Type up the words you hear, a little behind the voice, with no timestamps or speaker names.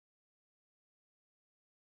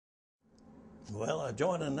Well, I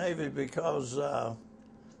joined the Navy because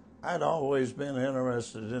I'd always been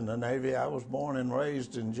interested in the Navy. I was born and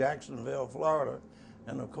raised in Jacksonville, Florida,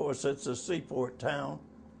 and of course it's a seaport town.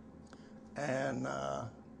 And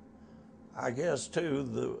I guess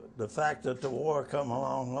too, the fact that the war come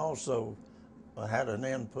along also had an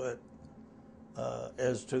input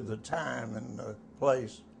as to the time and the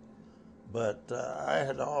place. But I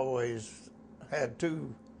had always had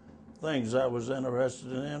two things I was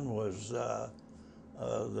interested in was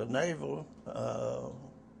the naval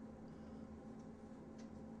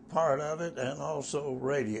part of it and also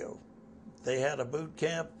radio. They had a boot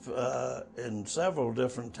camp in several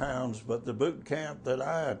different towns, but the boot camp that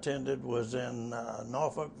I attended was in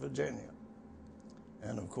Norfolk, Virginia.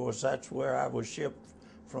 And of course that's where I was shipped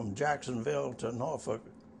from Jacksonville to Norfolk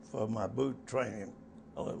for my boot training.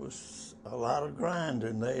 Well, it was a lot of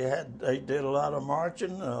grinding. They did a lot of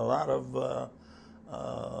marching, a lot of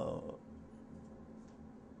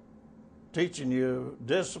teaching you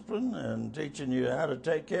discipline and teaching you how to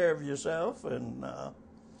take care of yourself, and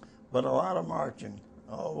but a lot of marching,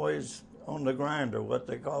 always on the grinder, what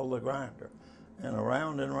they call the grinder, and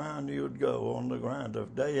around you would go on the grinder,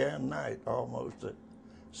 day and night almost, it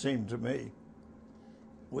seemed to me.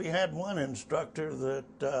 We had one instructor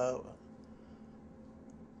that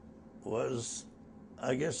was,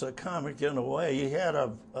 I guess, a comic in a way. He had a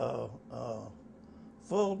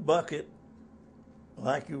full bucket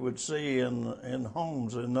like you would see in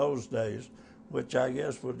homes in those days, which I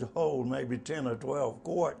guess would hold maybe 10 or 12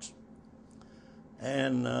 quarts.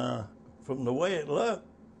 And from the way it looked,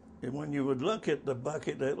 when you would look at the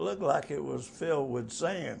bucket, it looked like it was filled with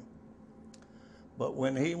sand. But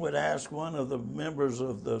when he would ask one of the members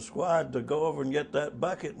of the squad to go over and get that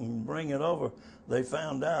bucket and bring it over, they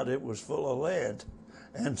found out it was full of lead.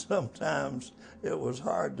 And sometimes it was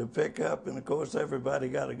hard to pick up, and of course everybody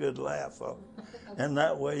got a good laugh of it. And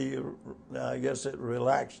that way, I guess it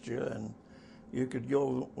relaxed you, and you could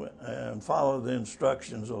go and follow the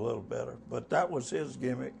instructions a little better. But that was his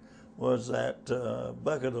gimmick, was that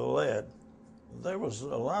bucket of lead. There was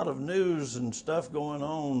a lot of news and stuff going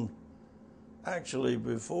on actually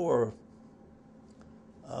before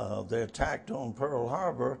they attacked on Pearl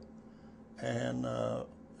Harbor, and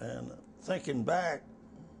thinking back,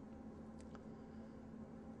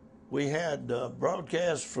 we had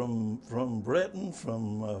broadcasts from Britain,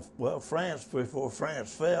 from France before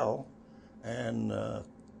France fell, and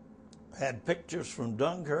had pictures from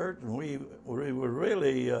Dunkirk, and we were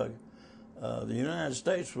really the United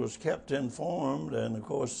States was kept informed, and of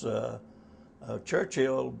course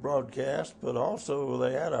Churchill broadcast, but also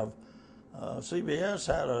they had CBS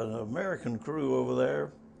had an American crew over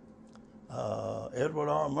there, Edward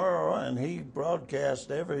R. Murrow, and he broadcast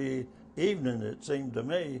every evening, it seemed to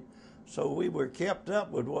me. So we were kept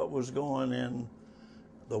up with what was going in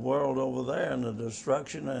the world over there and the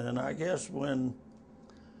destruction. And I guess when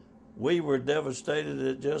we were devastated,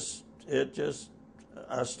 it just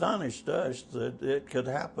astonished us that it could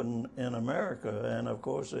happen in America. And of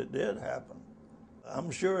course it did happen.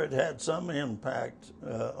 I'm sure it had some impact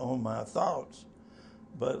on my thoughts.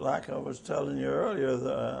 But like I was telling you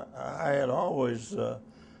earlier, I had always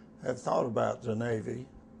had thought about the Navy.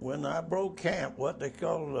 When I broke camp, what they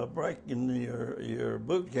call breaking your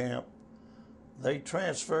boot camp, they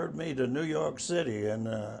transferred me to New York City, and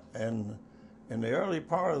in the early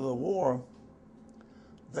part of the war,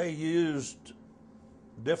 they used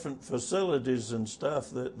different facilities and stuff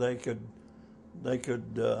that they could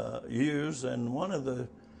use, and one of the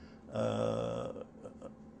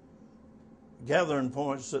gathering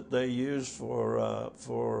points that they used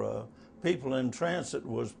for people in transit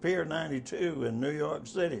was Pier 92 in New York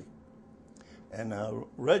City. And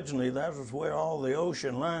originally that was where all the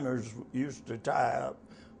ocean liners used to tie up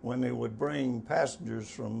when they would bring passengers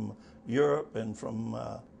from Europe and from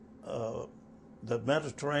the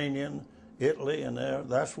Mediterranean, Italy, and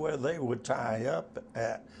that's where they would tie up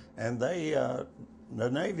at. And they,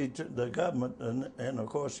 the Navy, the government, and of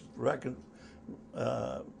course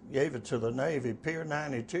gave it to the Navy, Pier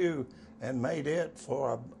 92, and made it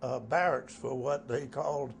for a barracks for what they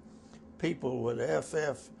called people with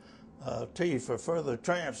FFT for further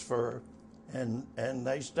transfer, and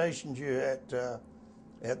they stationed you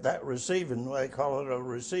at that receiving, they call it a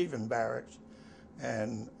receiving barracks,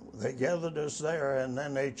 and they gathered us there, and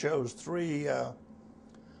then they chose 3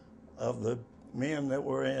 of the men that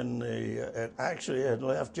were in the, actually had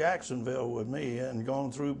left Jacksonville with me and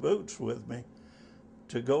gone through boots with me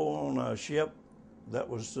to go on a ship that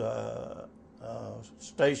was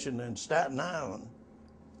stationed in Staten Island,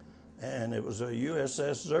 and it was a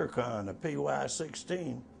USS Zircon, a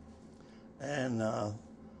PY-16, and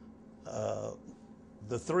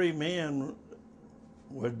the three men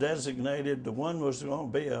were designated. The one was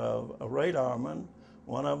going to be a radarman,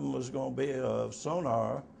 one of them was going to be a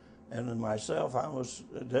sonar, and then myself, I was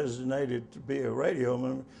designated to be a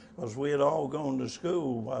radioman because we had all gone to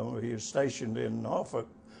school while we were stationed in Norfolk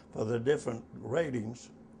for the different ratings.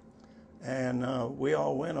 And we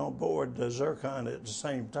all went on board the Zircon at the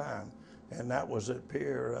same time, and that was at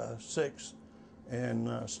Pier 6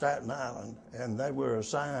 in Staten Island. And they were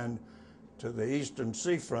assigned to the eastern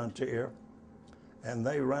sea frontier, and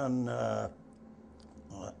they run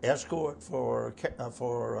escort for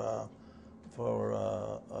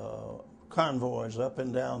convoys up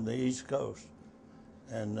and down the East Coast,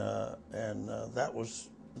 and that was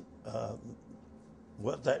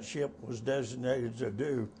what that ship was designated to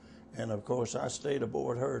do. And of course, I stayed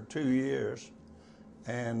aboard her 2 years,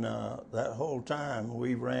 and that whole time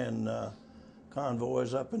we ran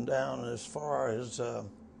convoys up and down as far as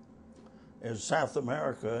South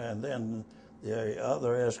America, and then the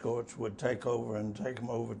other escorts would take over and take them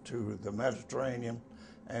over to the Mediterranean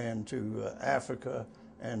and to Africa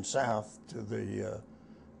and south to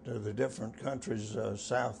the different countries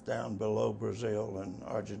south down below Brazil and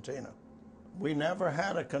Argentina. We never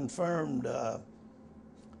had a confirmed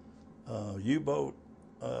U-boat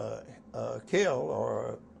kill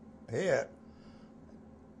or hit,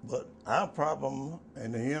 but our problem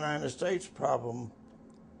and the United States problem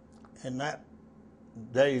in that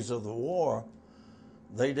days of the war,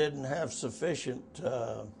 they didn't have sufficient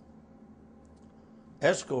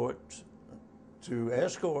escorts to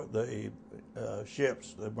escort the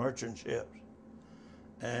ships, the merchant ships.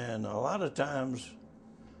 And a lot of times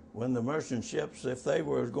when the merchant ships, if they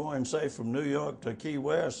were going, say, from New York to Key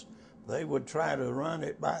West, they would try to run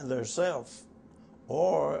it by themselves.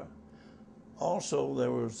 Or also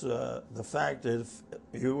there was the fact that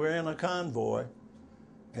if you were in a convoy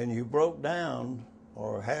and you broke down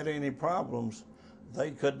or had any problems,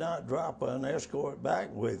 they could not drop an escort back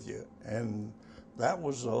with you. And that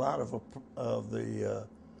was a lot of the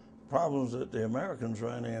problems that the Americans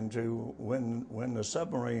ran into when the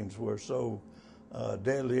submarines were so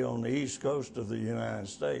deadly on the east coast of the United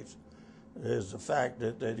States, is the fact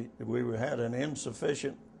that we had an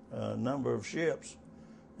insufficient number of ships.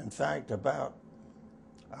 In fact, about,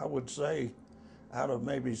 I would say, out of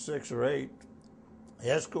maybe 6 or 8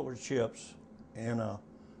 escort ships in a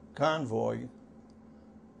convoy,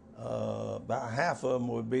 about half of them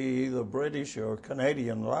would be either British or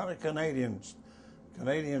Canadian. A lot of Canadians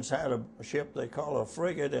had a ship they call a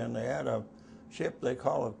frigate, and they had a ship they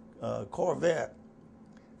call a corvette.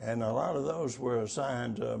 And a lot of those were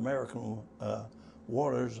assigned to American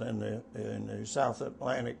waters in the South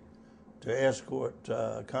Atlantic to escort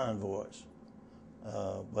convoys.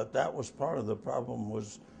 But that was part of the problem,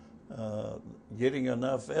 was getting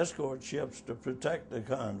enough escort ships to protect the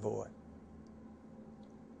convoy.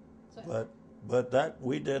 But that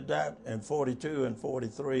we did that in 42 and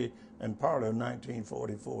 43 and part of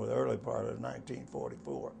 1944, the early part of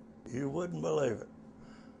 1944. You wouldn't believe it.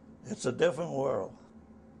 It's a different world.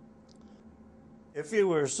 If you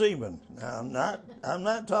were a seaman, now I'm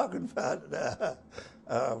not talking about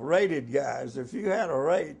rated guys. If you had a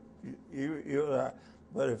rate,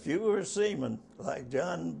 but if you were a seaman like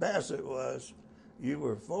John Bassett was, you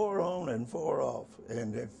were 4 on and 4 off.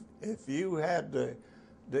 And if you had the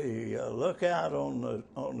lookout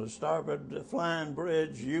on the starboard flying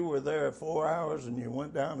bridge, you were there 4 hours, and you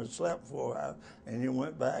went down and slept 4 hours, and you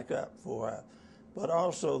went back up 4 hours. But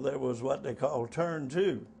also there was what they call turn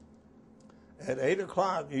 2. At 8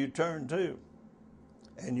 o'clock, you turn 2,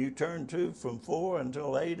 and you turn 2 from 4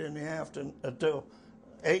 until 8 in the afternoon, until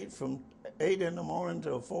 8 from 8 in the morning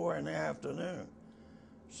till 4 in the afternoon.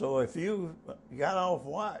 So if you got off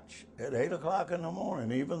watch at 8 o'clock in the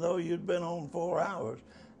morning, even though you'd been on 4 hours,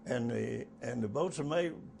 and the boatswain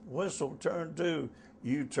mate whistle turn 2,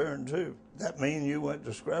 you turn 2. That means you went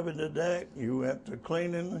to scrubbing the deck, you went to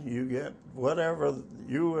cleaning, you get whatever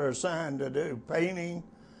you were assigned to do, painting,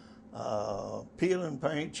 peeling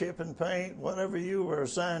paint, chipping paint, whatever you were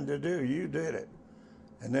assigned to do, you did it.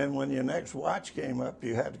 And then when your next watch came up,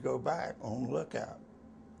 you had to go back on lookout.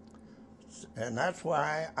 And that's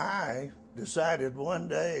why I decided one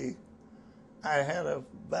day I had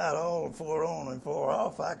about all 4 on and 4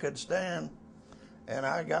 off I could stand, and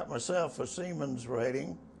I got myself a seaman's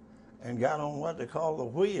rating and got on what they call the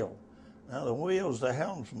wheel. Now the wheel's the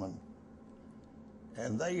helmsman,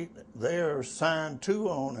 and they're assigned 2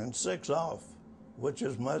 on and 6 off, which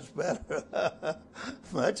is much better,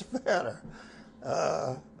 much better.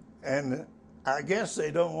 And I guess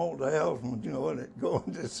they don't want the helmsman,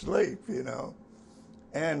 going to sleep,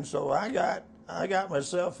 And so I got I got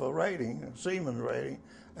myself a rating, a seaman rating,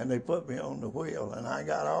 and they put me on the wheel, and I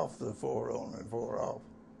got off the 4 on and 4 off.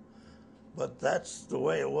 But that's the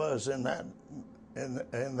way it was in that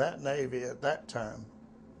Navy at that time.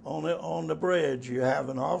 On the bridge, you have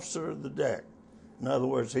an officer of the deck. In other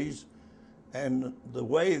words, and the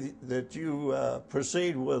way that you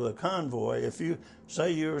proceed with a convoy, if you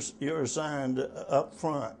say you're assigned up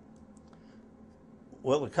front,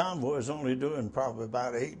 well, the convoy is only doing probably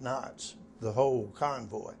about 8 knots, the whole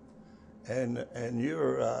convoy, and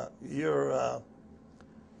you're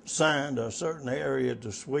assigned a certain area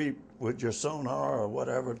to sweep with your sonar or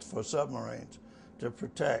whatever for submarines to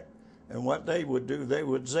protect. And what they would do, they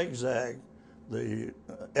would zigzag. The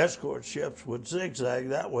escort ships would zigzag.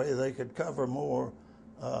 That way they could cover more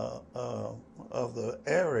of the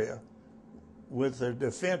area with their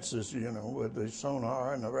defenses, with the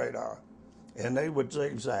sonar and the radar. And they would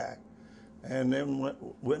zigzag. And then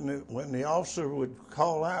when the officer would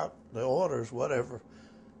call out the orders, whatever,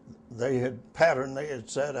 they had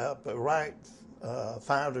set up a right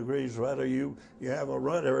 5 degrees rudder. You have a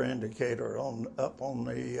rudder indicator up on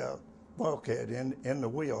the bulkhead in the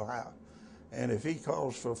wheelhouse. And if he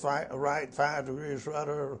calls for right 5 degrees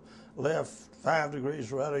rudder, left 5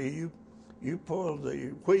 degrees rudder, you pull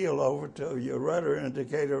the wheel over till your rudder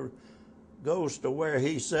indicator goes to where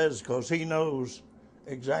he says, because he knows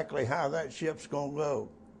exactly how that ship's going to go.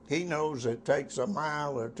 He knows it takes a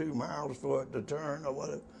mile or 2 miles for it to turn or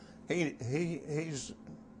whatever. He's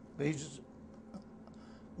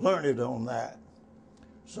learned on that.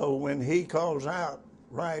 So when he calls out,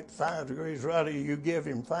 right 5 degrees rudder, you give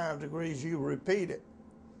him 5 degrees, you repeat it.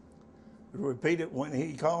 Repeat it when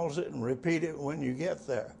he calls it and repeat it when you get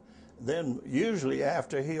there. Then usually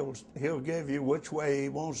after he'll give you which way he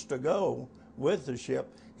wants to go with the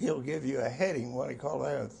ship, he'll give you a heading, what he call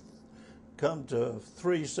that, come to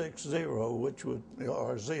 360, which would,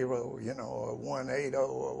 or 0, or 180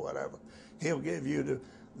 or whatever. He'll give you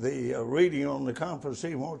the reading on the compass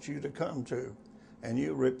he wants you to come to. And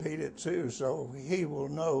you repeat it too, so he will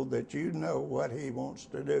know that you know what he wants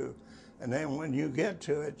to do. And then when you get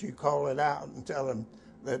to it, you call it out and tell him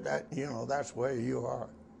that that's where you are.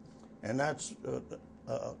 And that's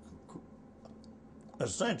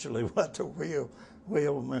essentially what the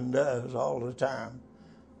wheelman does all the time.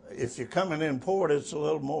 If you're coming in port, it's a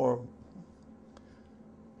little more,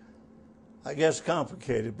 I guess,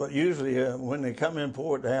 complicated, but usually when they come in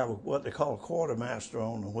port, they have what they call a quartermaster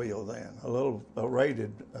on the wheel then, a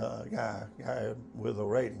rated guy with a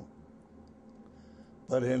rating.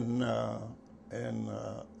 But in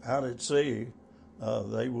out at sea,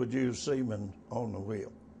 they would use seamen on the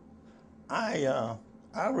wheel. I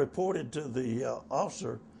reported to the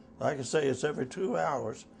officer, like I say, it's every 2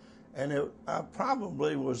 hours, and I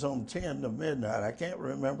probably was on 10 to midnight. I can't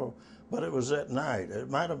remember, but it was at night. It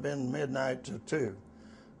might have been midnight to 2.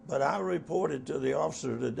 But I reported to the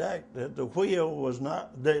officer of the deck that the wheel was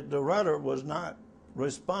not, the rudder was not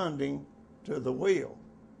responding to the wheel.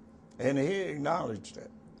 And he acknowledged it.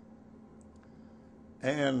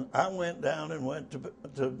 And I went down and went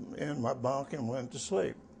to in my bunk and went to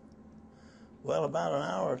sleep. Well, about an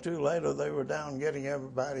hour or 2 later, they were down getting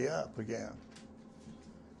everybody up again.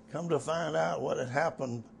 Come to find out what had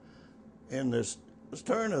happened in the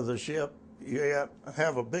stern of the ship, you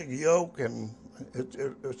have a big yoke, and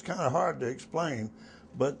it's kind of hard to explain,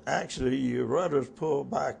 but actually your rudder's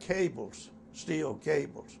pulled by cables, steel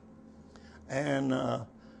cables. And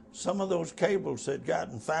some of those cables had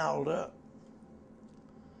gotten fouled up.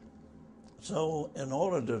 So in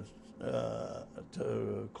order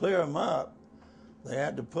to clear them up, they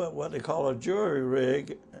had to put what they call a jury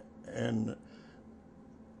rig and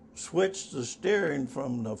switch the steering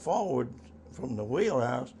from the forward, from the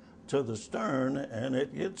wheelhouse to the stern, and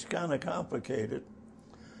it gets kind of complicated.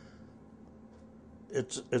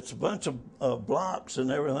 It's a bunch of blocks,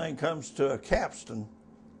 and everything comes to a capstan,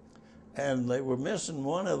 and they were missing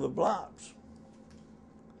one of the blocks.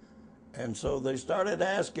 And so they started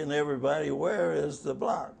asking everybody, where is the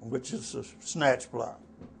block, which is a snatch block.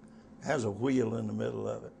 Has a wheel in the middle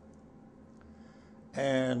of it.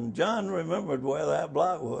 And John remembered where that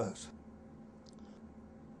block was.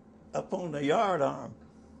 Up on the yardarm.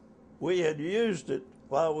 We had used it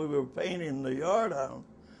while we were painting the yardarm,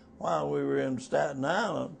 while we were in Staten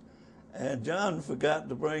Island, and John forgot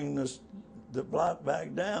to bring the block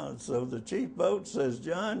back down. So the chief boat says,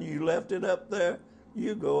 John, you left it up there,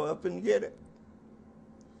 you go up and get it.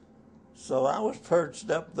 So I was perched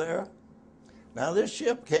up there. Now this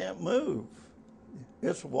ship can't move.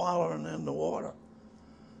 It's wallowing in the water.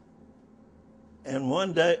 And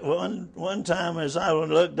one time as I would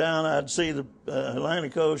look down, I'd see the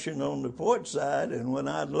Atlantic Ocean on the port side, and when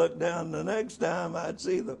I'd look down the next time, I'd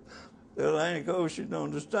see the Atlantic Ocean on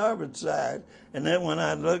the starboard side. And then when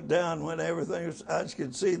I'd look down, when everything was, I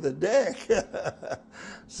could see the deck.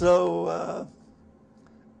 So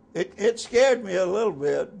it scared me a little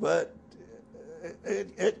bit, but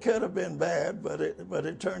it could have been bad, but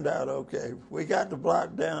it turned out okay. We got the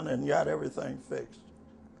block down and got everything fixed.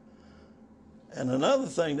 And another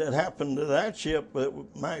thing that happened to that ship that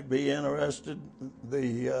might be interested,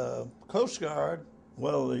 the Coast Guard,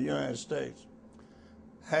 well, the United States,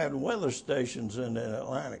 had weather stations in the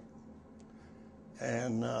Atlantic.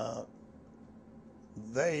 And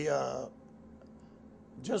they,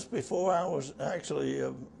 just before I was actually,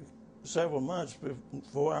 several months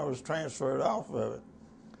before I was transferred off of it,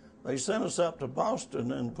 they sent us up to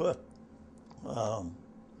Boston and put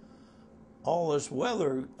all this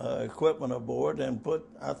weather equipment aboard and put,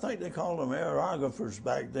 I think they called them aerographers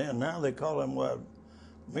back then. Now they call them what?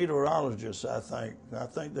 Meteorologists, I think. I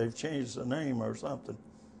think they've changed the name or something.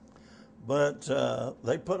 But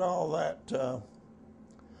they put all that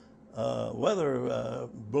weather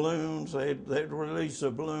balloons. They'd release a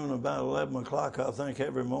balloon about 11 o'clock, I think,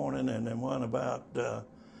 every morning, and then one about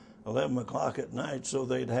 11 o'clock at night, so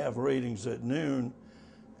they'd have readings at noon.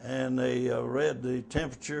 And they read the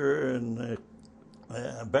temperature and the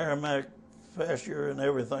barometric pressure and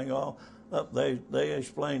everything all up. They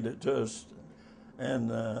explained it to us, and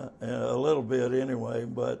a little bit anyway.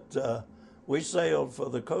 But we sailed for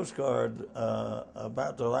the Coast Guard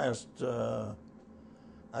about the last,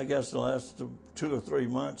 I guess the last 2 or 3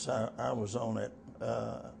 months I was on it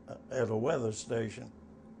at a weather station.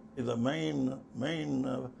 The main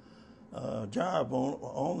job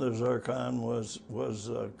on the Zircon was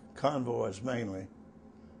convoys mainly.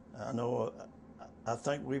 I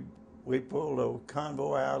think we pulled a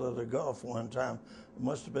convoy out of the Gulf one time. It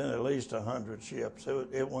must have been at least 100 ships.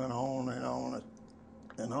 It went on and on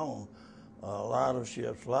and on. A lot of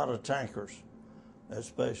ships, a lot of tankers,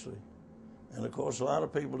 especially. And of course, a lot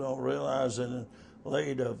of people don't realize that in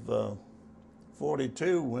late of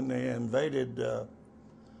 42, when they invaded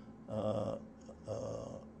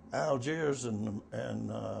Algiers and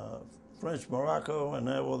French Morocco, and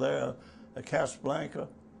they were there at Casablanca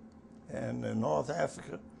and in North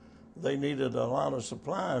Africa, they needed a lot of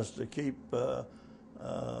supplies to keep the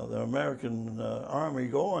American army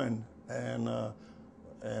going,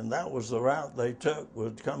 and that was the route they took,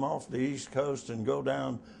 would come off the East Coast and go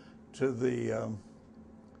down to the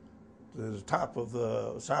top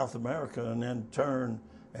of South America and then turn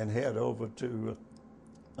and head over to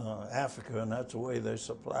Africa, and that's the way they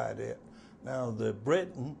supplied it. Now the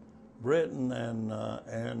Britain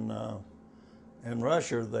and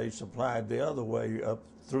Russia, they supplied the other way up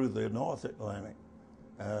through the North Atlantic.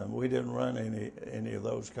 We didn't run any of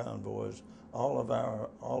those convoys. All of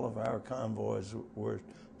our convoys were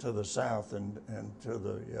to the south and to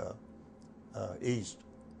the east,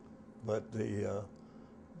 but the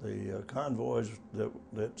convoys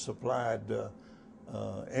that supplied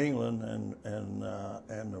England and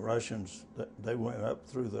the Russians, they went up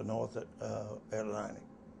through the North Atlantic.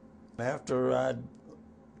 After I'd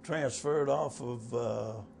transferred off of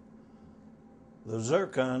the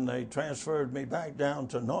Zircon, they transferred me back down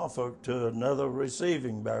to Norfolk to another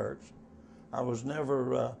receiving barracks. I was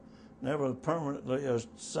never permanently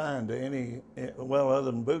assigned to any, well,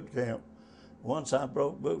 other than boot camp. Once I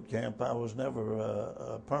broke boot camp, I was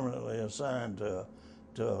never permanently assigned to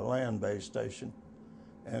a land-based station.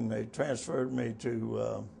 And they transferred me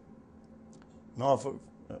to Norfolk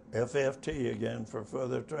FFT again for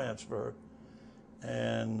further transfer.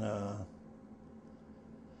 And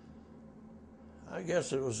I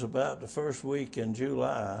guess it was about the first week in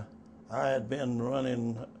July. I had been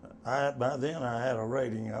running, by then I had a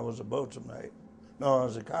rating. I was a boatswain. No, I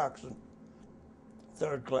was a coxswain.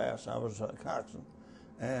 Third class, I was a coxswain.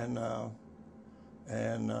 And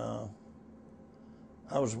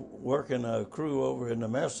I was working a crew over in the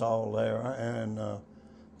mess hall there, and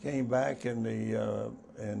came back, and the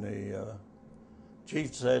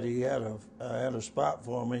chief said he had a spot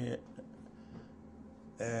for me,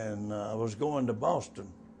 and I was going to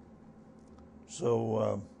Boston.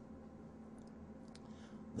 So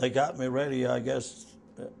they got me ready, I guess,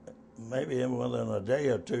 maybe within a day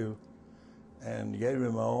or two, and gave me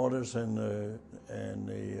my orders, and the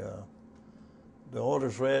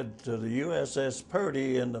orders read to the USS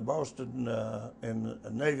Purdy in the Boston in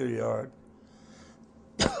the Navy Yard.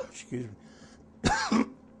 Excuse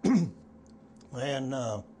me. And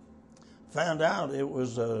found out it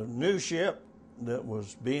was a new ship that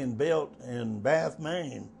was being built in Bath,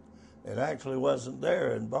 Maine, It actually wasn't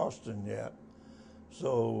there in Boston yet.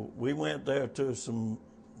 So we went there to some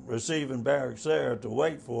receiving barracks there to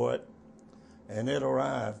wait for it, and it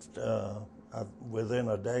arrived within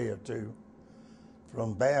a day or two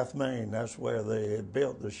from Bath, Maine. That's where they had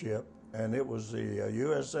built the ship, and it was the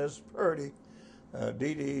USS Purdy,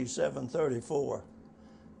 DD 734,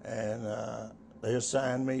 and they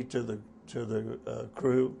assigned me to the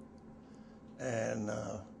crew, and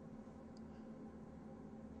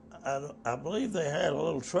I believe they had a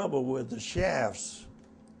little trouble with the shafts.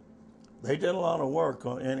 They did a lot of work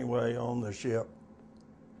anyway on the ship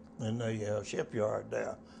in the shipyard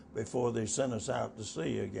there before they sent us out to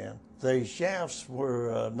sea again. The shafts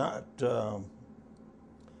were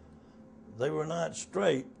they were not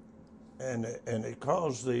straight, and it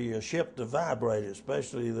caused the ship to vibrate,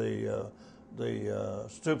 especially the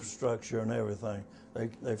superstructure and everything.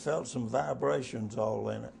 They felt some vibrations all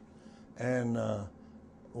in it, and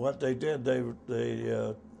what they did, they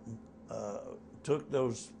took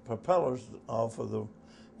those propellers off of them,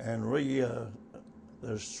 and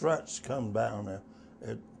the struts come down there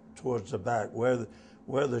towards the back where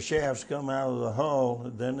the shafts come out of the hull.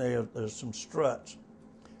 Then there's some struts,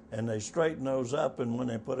 and they straightened those up, and when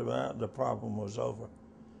they put them out, the problem was over.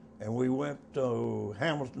 And we went to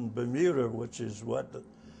Hamilton, Bermuda, which is what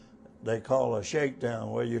they call a shakedown,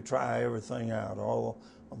 where you try everything out, all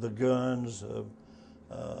the guns,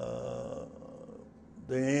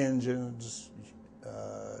 the engines.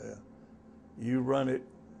 You run it,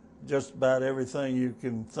 just about everything you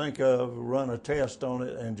can think of, run a test on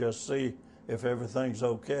it and just see if everything's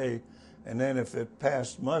okay. And then if it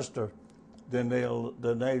passed muster, then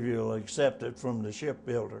the Navy will accept it from the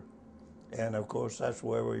shipbuilder. And of course, that's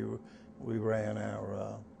where we ran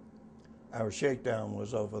our shakedown,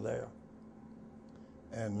 was over there.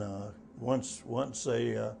 And once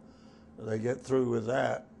they get through with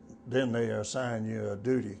that, then they assign you a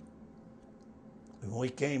duty. And we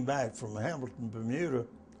came back from Hamilton, Bermuda,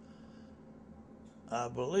 I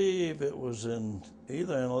believe it was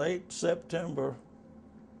either in late September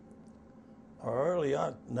or early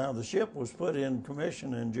October. Now, the ship was put in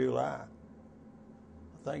commission in July.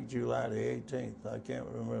 I think July the 18th. I can't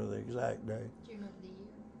remember the exact date. Do you remember the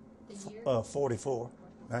year?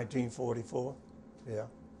 1944, yeah.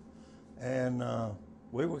 And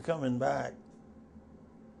we were coming back,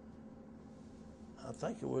 I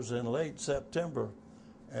think it was in late September,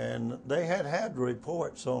 and they had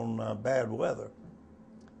reports on bad weather,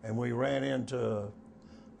 and we ran into a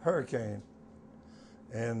hurricane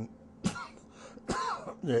and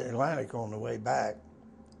the Atlantic on the way back,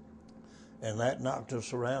 and that knocked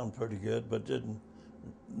us around pretty good, but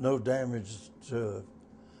no damage to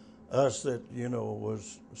us that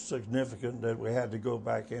was significant that we had to go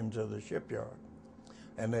back into the shipyard.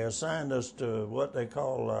 And they assigned us to what they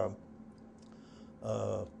call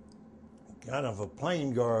kind of a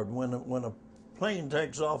plane guard. When a plane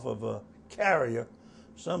takes off of a carrier,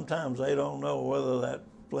 sometimes they don't know whether that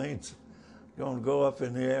plane's going to go up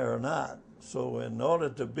in the air or not. So in order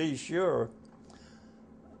to be sure,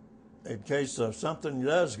 in case something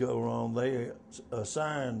does go wrong, they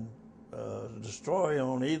assign a destroyer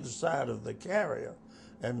on either side of the carrier,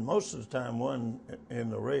 and most of the time one in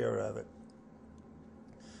the rear of it.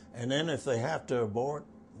 And then if they have to abort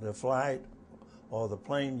the flight or the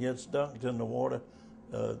plane gets dunked in the water,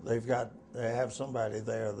 they have somebody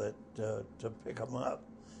there that to pick them up,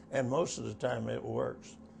 and most of the time it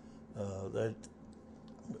works.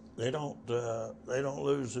 They don't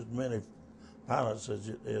lose as many pilots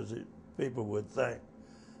as people would think.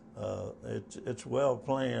 It's well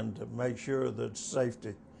planned to make sure that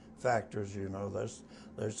safety factors.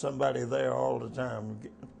 There's somebody there all the time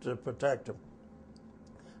to protect them,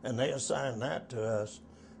 and they assigned that to us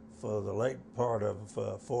for the late part of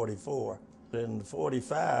 44. In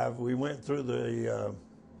 45, we went through the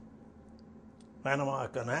Panama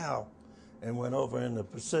Canal and went over in the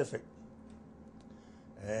Pacific.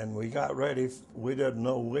 And we got ready. We didn't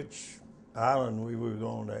know which island we were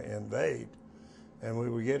going to invade, and we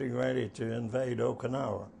were getting ready to invade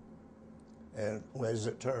Okinawa, and as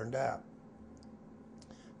it turned out.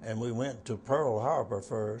 And we went to Pearl Harbor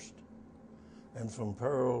first, and from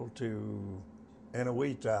Pearl to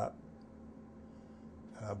Inuiatak.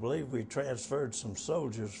 I believe we transferred some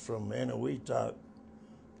soldiers from Inuiatak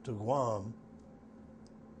to Guam,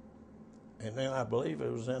 and then I believe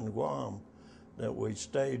it was in Guam that we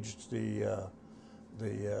staged the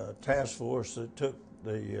task force that took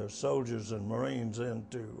the soldiers and Marines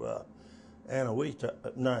into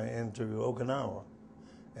into Okinawa,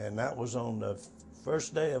 and that was on the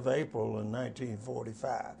first day of April in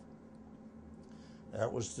 1945.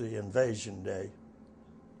 That was the invasion day,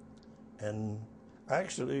 And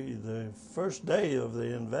actually, the first day of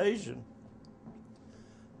the invasion,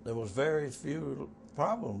 there was very few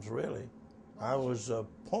problems, really. I was a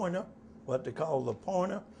pointer, what they call the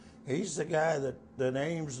pointer. He's the guy that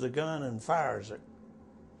aims the gun and fires it.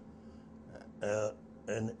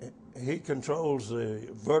 And he controls the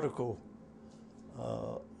vertical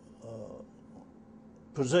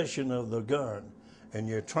position of the gun. And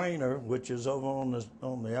your trainer, which is over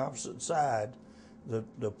on the opposite side,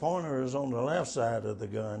 the pointer is on the left side of the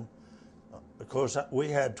gun. Of course, we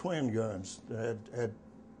had twin guns, had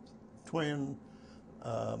twin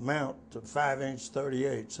mount 5-inch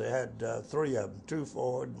 38s. They had 3 of them, 2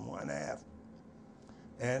 forward and 1 aft.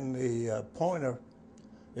 And the pointer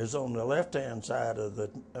is on the left-hand side of the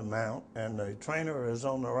mount, and the trainer is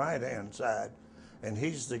on the right-hand side. And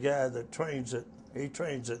he's the guy that trains it. He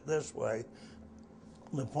trains it this way.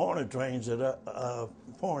 The pointer trains it up,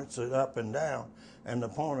 points it up and down, and the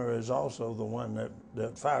pointer is also the one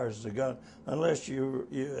that fires the gun, unless you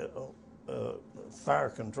fire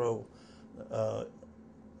control.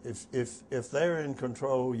 If they're in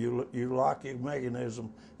control, you lock your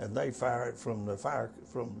mechanism, and they fire it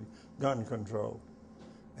from gun control.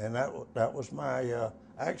 And that was my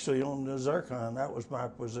actually on the Zircon. That was my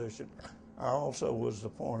position. I also was the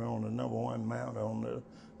pointer on the number 1 mount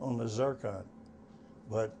on the Zircon.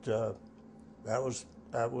 But that was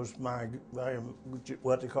my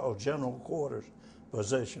what they call general quarters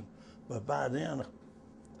position. But by then,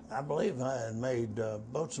 I believe I had made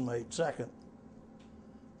boatswain second.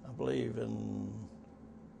 I believe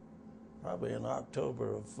probably in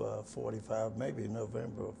October of 45, maybe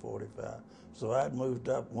November of 45. So I'd moved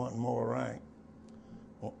up 1 more rank,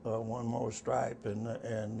 1 more stripe,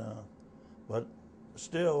 but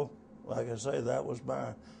still, like I say, that was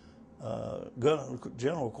my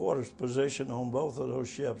general quarters position on both of those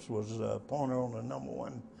ships, was pointer on the number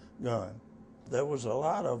 1 gun. There was a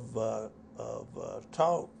lot of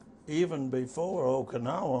talk even before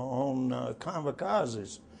Okinawa on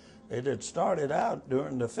kamikazes. It had started out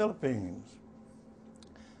during the Philippines.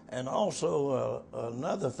 And also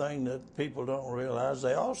another thing that people don't realize,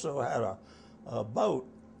 they also had a boat.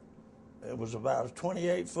 It was about a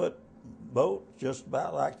 28-foot boat, just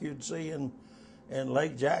about like you'd see in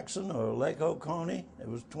Lake Jackson or Lake Oconee. It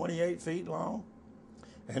was 28 feet long,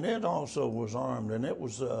 and it also was armed, and it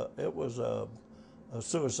was a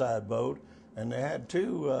suicide boat. And they had they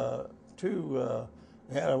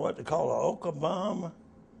had what they call an Oka bomb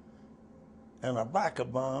and a Baka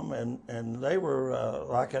bomb, and they were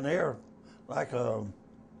like a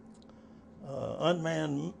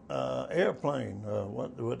unmanned airplane,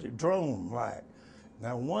 what the drone like.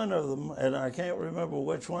 Now, one of them, and I can't remember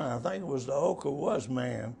which one, I think it was the Oka was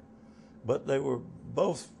manned, but they were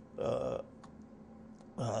both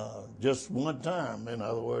just one time. In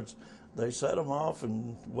other words, they set them off,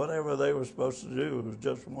 and whatever they were supposed to do was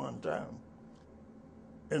just one time.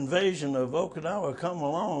 Invasion of Okinawa come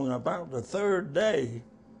along about the 3rd day.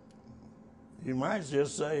 You might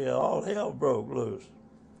just say all hell broke loose.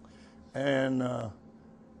 And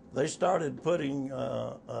they started putting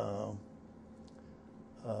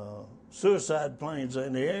suicide planes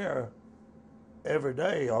in the air every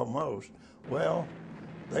day almost. Well,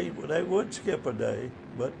 they would skip a day,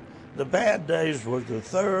 but the bad days were the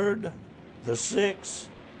 3rd, the 6th,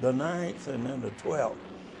 the 9th, and then the 12th.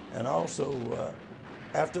 And also,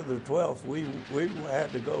 after the 12th, we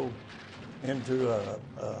had to go into a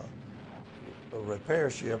repair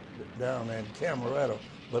ship down in Camaretto.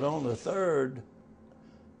 But on the 3rd,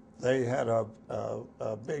 they had a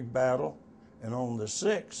big battle, and on the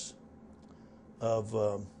 6th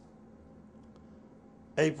of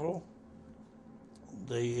April,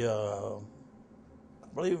 I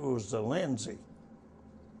believe it was the Lindsay,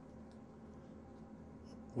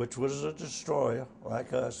 which was a destroyer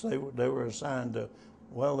like us. They were assigned to.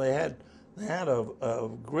 Well, they had a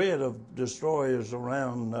grid of destroyers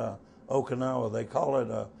around Okinawa. They call it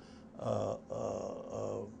a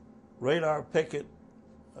radar picket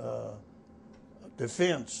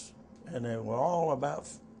defense, and they were all about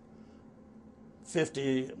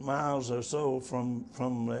 50 miles or so from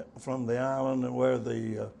the island and where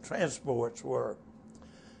the transports were.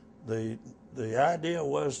 The idea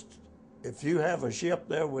was, if you have a ship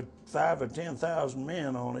there with 5,000 or 10,000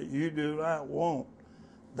 men on it, you do not want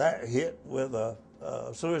that hit with a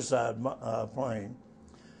suicide plane.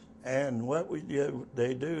 And what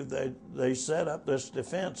they set up this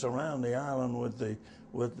defense around the island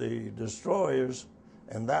with the destroyers,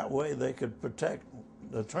 and that way they could protect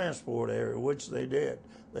the transport area, which they did.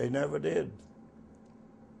 They never did.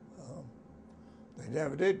 They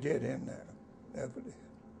never did get in there. Never did.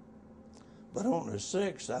 But on the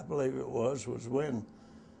 6th, I believe it was when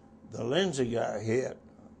the Lindsay got hit,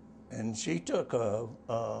 and she took a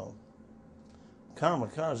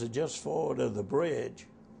Kamikaze just forward of the bridge.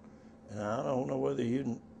 And I don't know whether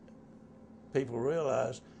people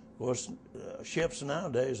realize, of course, ships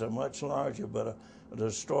nowadays are much larger, but a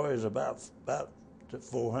destroyer is about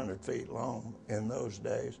 400 feet long in those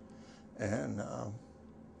days. And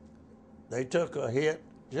they took a hit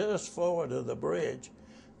just forward of the bridge,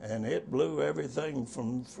 and it blew everything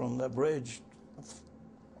from the bridge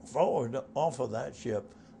forward off of that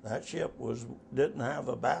ship. That ship didn't have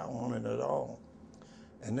a bow on it at all.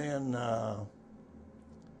 And then I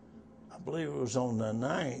believe it was on the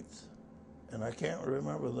 9th, and I can't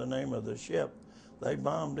remember the name of the ship. They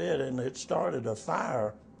bombed it, and it started a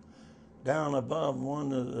fire down above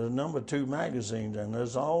one of the number 2 magazines. And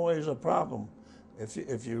there's always a problem.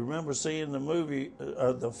 If you remember seeing the movie,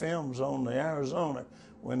 the films on the Arizona,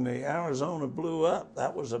 when the Arizona blew up,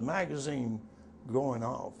 that was a magazine going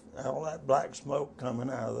off. All that black smoke coming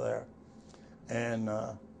out of there, and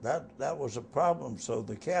that was a problem. So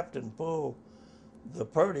the captain pulled the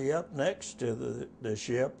Purdy up next to the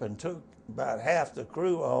ship and took about half the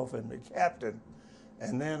crew off and the captain.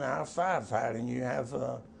 And then our firefighting, you have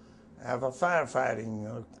a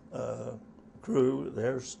firefighting crew.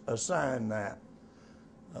 There's assigned that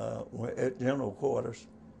at general quarters.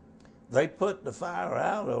 They put the fire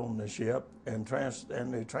out on the ship and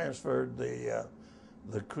they transferred the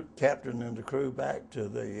captain and the crew back to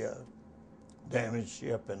the damaged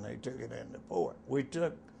ship, and they took it into port. We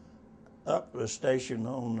took up the station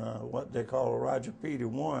on what they call a Roger Petey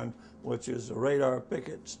 1, which is a radar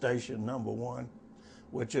picket station number 1,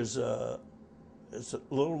 which is it's a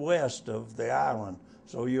little west of the island.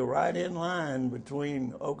 So you're right in line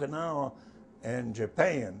between Okinawa and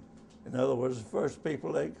Japan. In other words, the first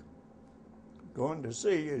people they're going to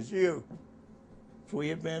see is you. So we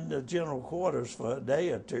had been to general quarters for a day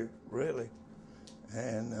or two, really.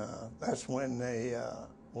 And that's when the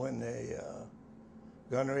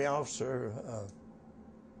gunnery officer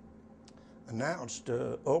announced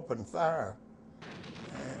open fire.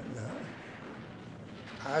 And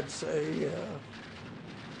I'd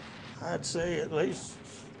say at least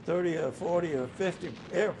 30 or 40 or 50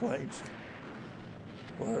 airplanes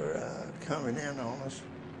were coming in on us.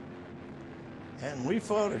 And we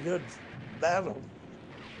fought a good battle.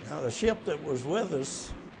 Now, the ship that was with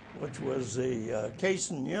us, which was the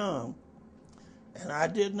Cason Young, and I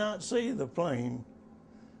did not see the plane.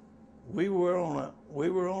 We were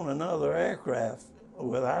on another aircraft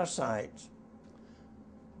with our sights,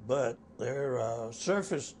 but their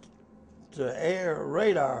surface to air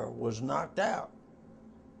radar was knocked out.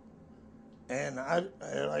 And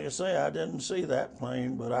like I say, I didn't see that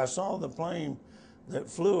plane, but I saw the plane that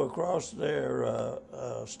flew across their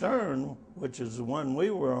stern, which is the one we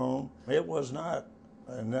were on. It was not,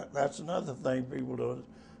 and that's another thing people don't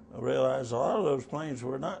realize. A lot of those planes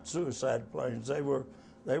were not suicide planes. They were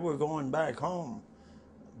going back home,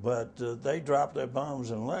 but they dropped their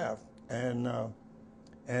bombs and left. And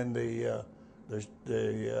the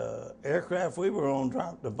aircraft we were on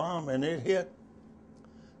dropped the bomb, and it hit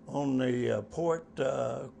on the port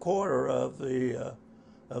quarter of the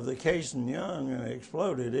Cason Young, and it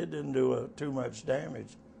exploded. It didn't do too much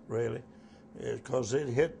damage, really, because it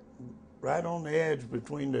hit right on the edge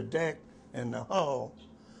between the deck and the hull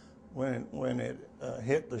when it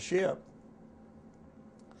hit the ship.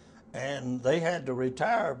 And they had to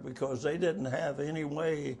retire because they didn't have any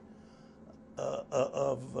way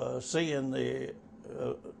of seeing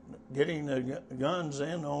getting the guns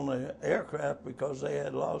in on the aircraft because they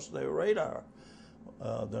had lost their radar,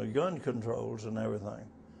 the gun controls and everything.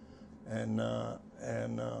 And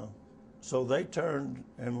so they turned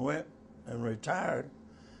and went and retired,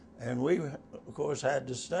 and we, of course, had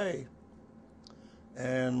to stay.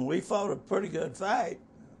 And we fought a pretty good fight,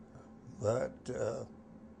 but the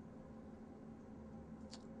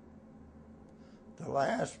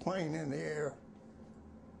last plane in the air,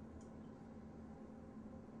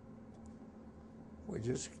 we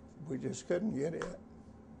just couldn't get it.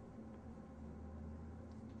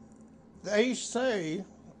 They say,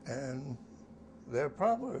 and they're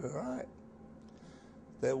probably right,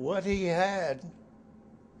 that what he had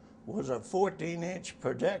was a 14-inch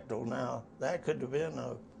projectile. Now, that could have been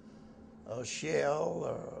a shell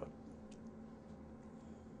or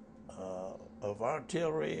of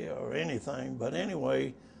artillery or anything, but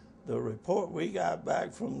anyway, the report we got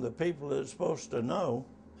back from the people that's supposed to know,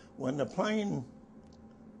 when the plane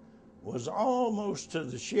was almost to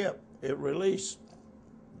the ship, it released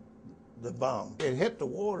the bomb. It hit the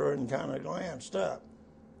water and kind of glanced up,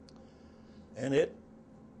 and it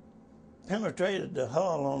penetrated the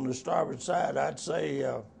hull on the starboard side, I'd say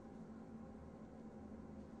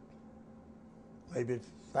maybe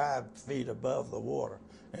 5 feet above the water,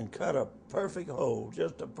 and cut a perfect hole,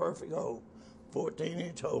 just a perfect hole,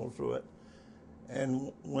 14-inch hole through it.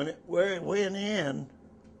 And where it went in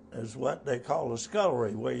is what they call a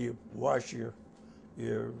scullery, where you wash your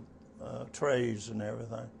trays and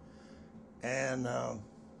everything. And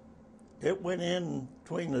it went in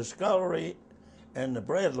between the scullery and the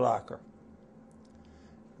bread locker.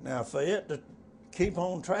 Now, for it to keep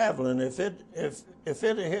on traveling, if it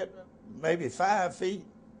had hit maybe 5 feet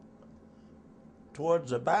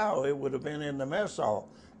towards the bow, it would have been in the mess hall,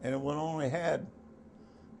 and it would only had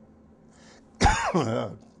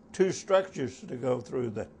 2 structures to go through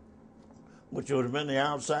there, which would have been the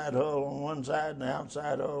outside hull on one side and the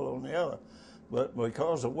outside hull on the other. But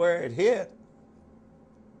because of where it hit,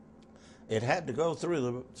 it had to go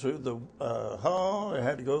through the hull. It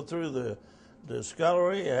had to go through the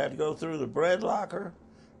scullery. It had to go through the bread locker.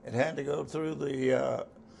 It had to go through the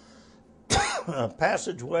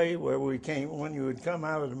passageway where when you would come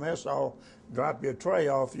out of the mess hall, drop your tray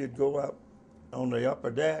off, you'd go up on the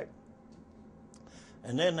upper deck.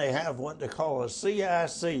 And then they have what they call a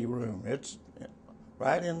CIC room. It's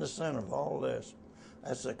right in the center of all this.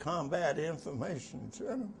 That's the Combat Information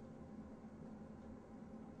Center.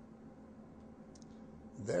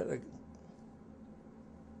 They're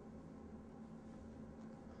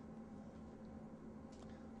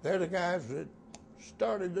the guys that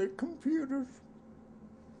started the computers.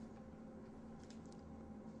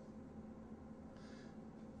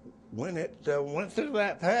 When it went through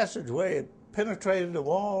that passageway, it penetrated the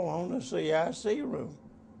wall on the CIC room.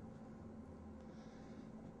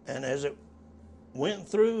 And as it went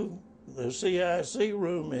through the CIC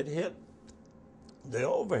room, it hit the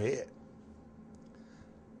overhead.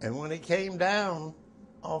 And when it came down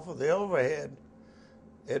off of the overhead,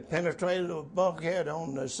 it penetrated a bulkhead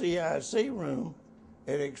on the CIC room.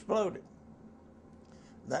 It exploded.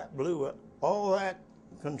 That blew all that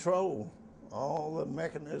control, all the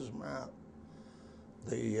mechanism out.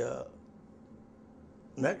 The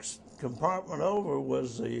next compartment over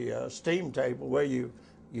was the steam table where you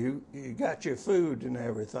got your food and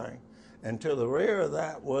everything. And to the rear of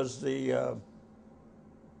that was the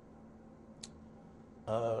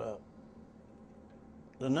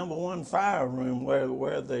number 1 fire room where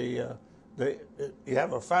you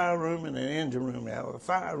have a fire room and an engine room. You have a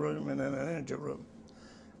fire room and then an engine room,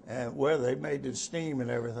 and where they made the steam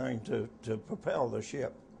and everything to propel the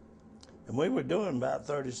ship. And we were doing about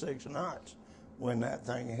 36 knots when that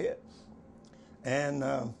thing hit.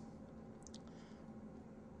 And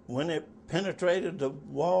when it penetrated the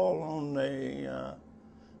wall on the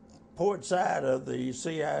port side of the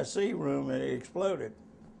CIC room, it exploded.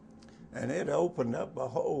 And it opened up a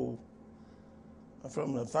hole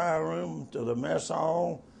from the fire room to the mess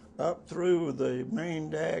hall, up through the main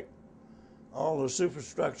deck, all the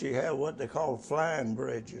superstructure. You have what they call flying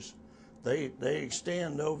bridges. They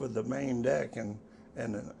extend over the main deck and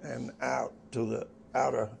out to the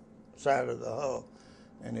outer side of the hull.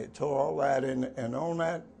 And it tore all that in. And on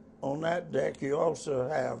that deck, you also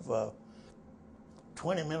have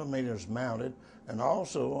 20 millimeters mounted, and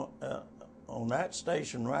also on that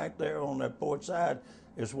station right there on that port side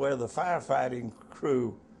is where the firefighting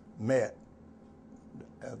crew met.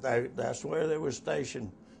 That's where they were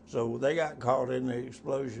stationed. So they got caught in the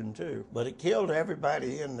explosion too. But it killed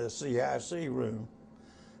everybody in the CIC room,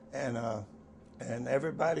 and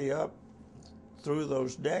everybody up through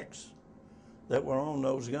those decks that were on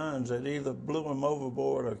those guns. It either blew them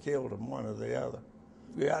overboard or killed them, one or the other.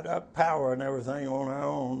 We got up power and everything on our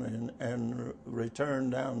own and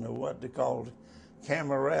returned down to what they called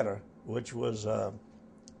Cameretta, which was,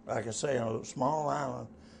 like I say, a small island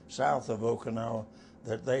south of Okinawa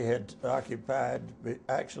that they had occupied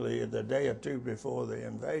actually the day or two before the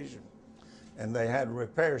invasion. And they had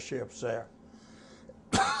repair ships there.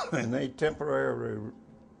 And they temporarily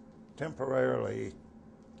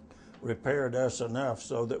repaired us enough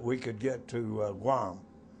so that we could get to Guam.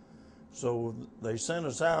 So they sent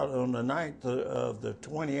us out on the night of the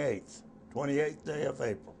 28th day of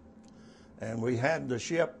April. And we had the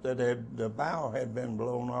ship that the bow had been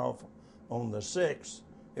blown off on the 6th.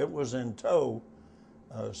 It was in tow.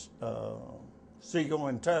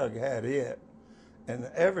 Seagoing tug had it.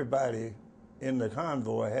 And everybody in the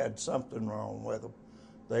convoy had something wrong with them.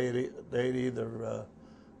 They'd either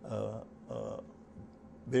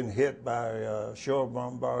been hit by shore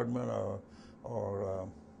bombardment or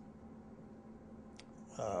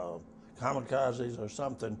kamikazes or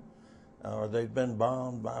something, or they'd been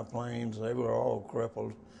bombed by planes. They were all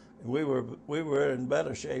crippled. We were in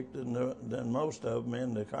better shape than most of them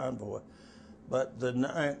in the convoy. But the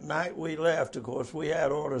night we left, of course, we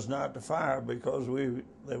had orders not to fire because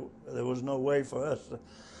there was no way for us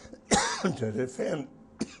to defend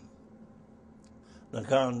the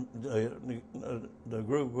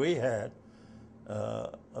group we had,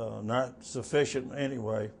 not sufficient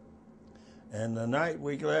anyway. And the night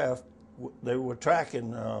we left, they were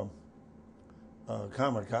tracking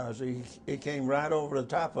Kamikaze. He came right over the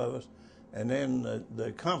top of us, and then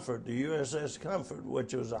the Comfort, the USS Comfort,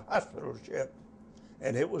 which was a hospital ship,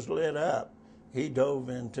 and it was lit up. He dove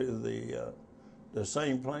into the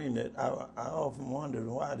same plane that I often wondered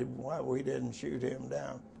why we didn't shoot him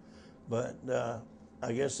down, but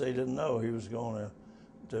I guess they didn't know he was going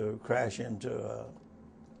to crash into a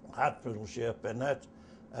hospital ship, and that's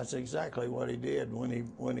exactly what he did.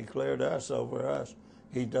 When he cleared us over us,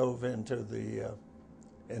 he dove into the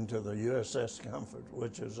USS Comfort,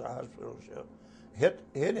 which is a hospital ship, hit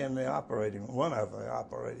in one of the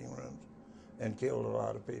operating rooms, and killed a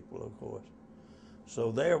lot of people, of course.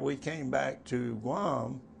 So there we came back to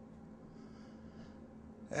Guam,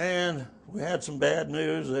 and we had some bad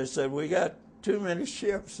news. They said, we got too many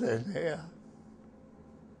ships in here.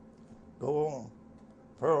 Go on,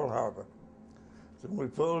 Pearl Harbor. So we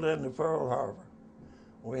pulled into Pearl Harbor.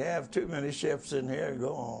 We have too many ships in here,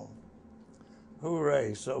 go on.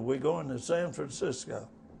 Hooray. So we're going to San Francisco,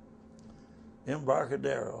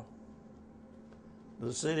 Embarcadero,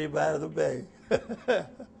 the city by the bay.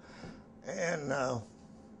 And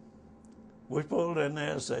we pulled in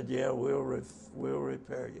there and said, yeah, we'll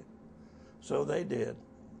repair you. So they did.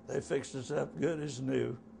 They fixed us up good as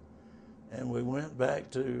new. And we went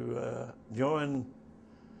back to join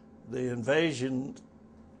the invasion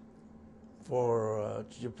for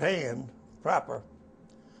Japan proper.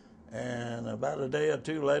 And about a day or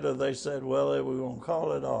two later, they said, well, they were going to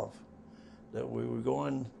call it off, that they were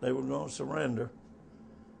going to surrender.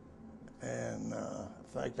 And in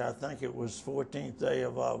fact, I think it was 14th day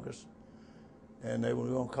of August, and they were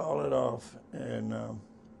going to call it off, and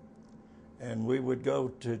we would go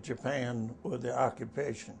to Japan with the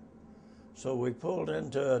occupation. So we pulled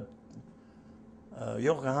into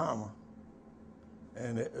Yokohama,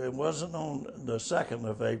 and it wasn't on the 2nd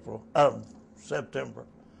of September.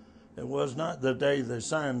 It was not the day they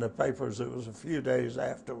signed the papers. It was a few days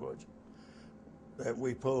afterwards that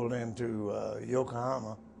we pulled into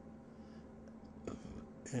Yokohama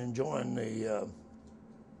and joined the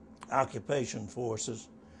occupation forces.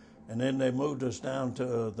 And then they moved us down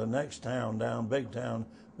to the next town, big town.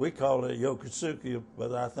 We call it Yokosuka,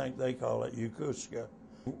 but I think they call it Yokosuka.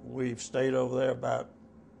 We've stayed over there about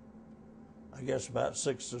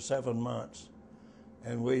 6 or 7 months.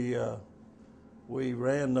 And we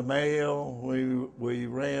ran the mail, we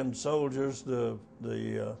ran soldiers, the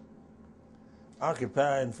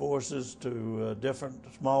occupying forces to different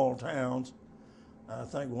small towns. I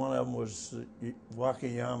think one of them was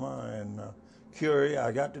Wakayama and Curie.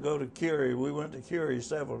 I got to go to Curie. We went to Curie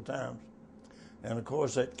several times. And of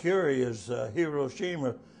course at Curie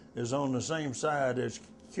Hiroshima is on the same side as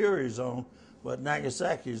Curie's on, but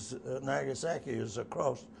Nagasaki is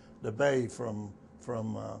across the bay from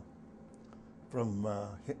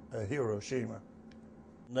Hiroshima.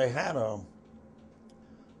 They had a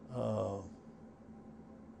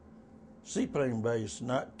seaplane base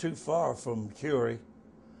not too far from Curie.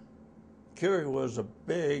 Curie was a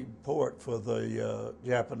big port for the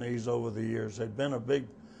Japanese over the years. They'd been a big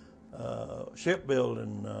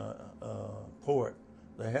shipbuilding port.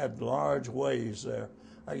 They had large ways there.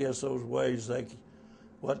 I guess those ways,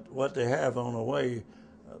 what they have on a way,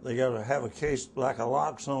 they got to have a case like a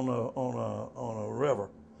locks on a river.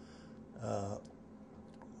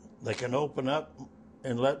 They can open up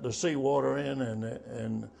and let the seawater in,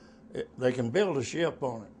 and they can build a ship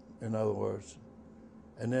on it, in other words.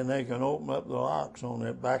 And then they can open up the locks on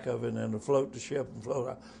the back of it and float the ship and float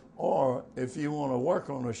out. Or if you want to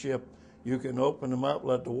work on a ship, you can open them up,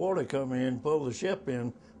 let the water come in, pull the ship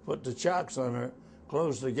in, put the chocks under it,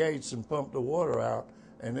 close the gates and pump the water out,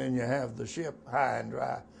 and then you have the ship high and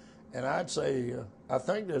dry. And I'd say, I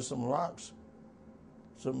think there's some locks,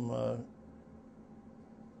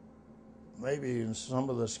 maybe in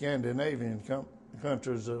some of the Scandinavian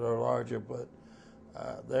countries that are larger, but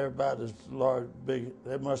they're about as big.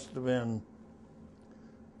 They must have been,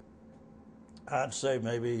 I'd say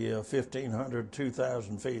maybe 1,500,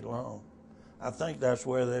 2,000 feet long. I think that's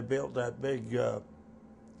where they built that big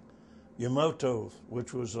Yamato,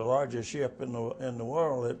 which was the largest ship in the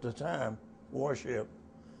world at the time, warship.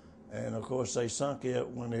 And of course they sunk it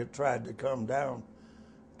when it tried to come down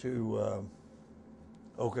to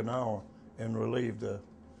Okinawa and relieve the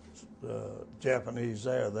Japanese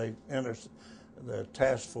there. The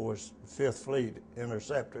task force, 5th Fleet,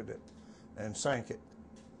 intercepted it and sank it.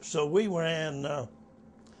 So we ran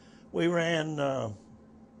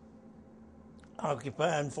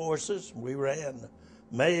occupying forces. We ran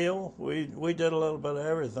mail. We did a little bit of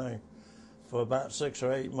everything for about 6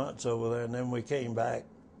 or 8 months over there, and then we came back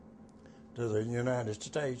to the United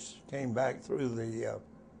States. Came back through the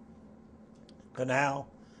canal,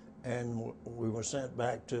 and we were sent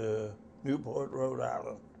back to Newport, Rhode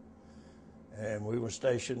Island, and we were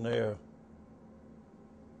stationed there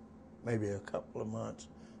maybe a couple of months.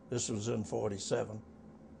 This was in '47.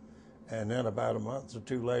 And then about a month or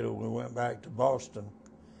two later, we went back to Boston,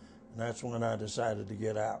 and that's when I decided to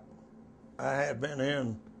get out. I had been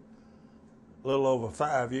in a little over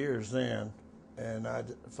 5 years then, and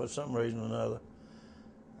for some reason or another,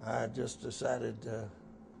 I just decided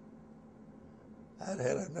I'd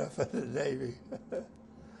had enough of the Navy. The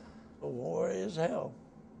war is hell.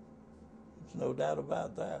 There's no doubt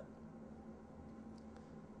about that.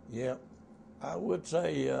 Yep. I would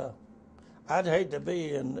say I'd hate to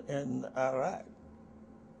be in Iraq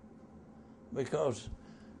because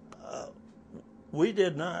we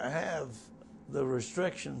did not have the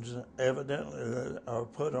restrictions evidently that are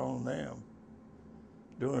put on them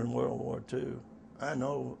during World War II. I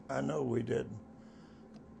know we didn't.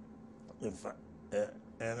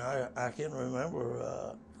 And I can remember,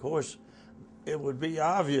 of course, it would be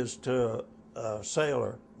obvious to a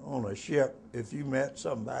sailor on a ship if you met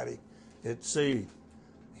somebody at sea,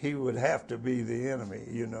 he would have to be the enemy.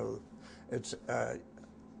 You know, it's.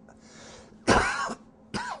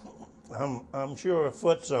 I'm sure a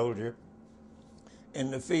foot soldier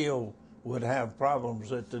in the field would have problems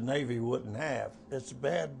that the Navy wouldn't have. It's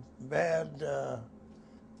bad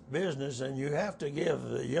business, and you have to give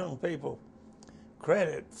the young people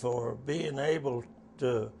credit for being able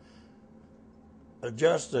to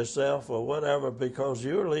adjust themselves or whatever, because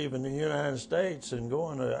you're leaving the United States and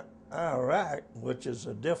going to Iraq, which is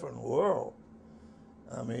a different world.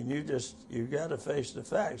 I mean, you got to face the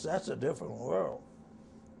facts. That's a different world.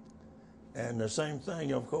 And the same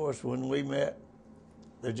thing, of course, when we met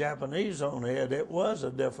the Japanese on it, it was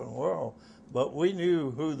a different world. But we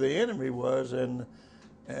knew who the enemy was, and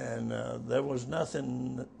there was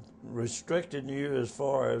nothing restricting you as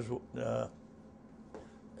far as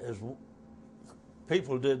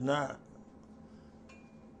people did not.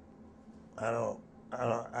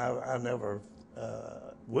 I never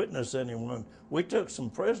witnessed anyone. We took some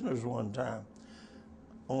prisoners one time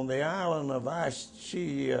on the island of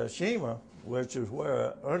Shima, which is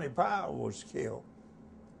where Ernie Powell was killed.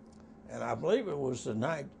 And I believe it was the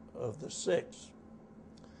night of the 6th.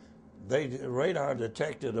 Radar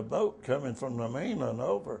detected a boat coming from the mainland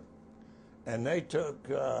over, and they took,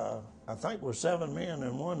 I think it was 7 men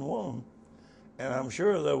and 1 woman, and I'm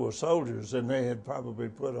sure there were soldiers, and they had probably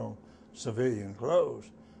put on civilian clothes,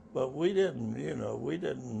 but we didn't,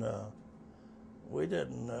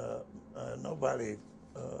 nobody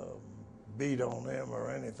beat on them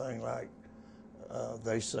or anything like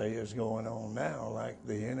they say is going on now, like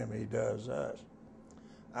the enemy does us.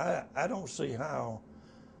 I don't see how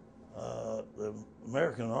the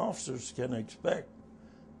American officers can expect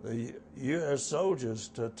the U.S. soldiers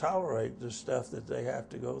to tolerate the stuff that they have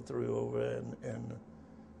to go through over in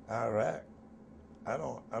Iraq. I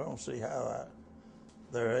don't see how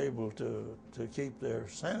they're able to keep their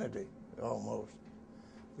sanity almost,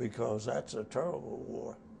 because that's a terrible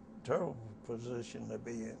war, terrible position to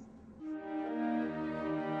be in.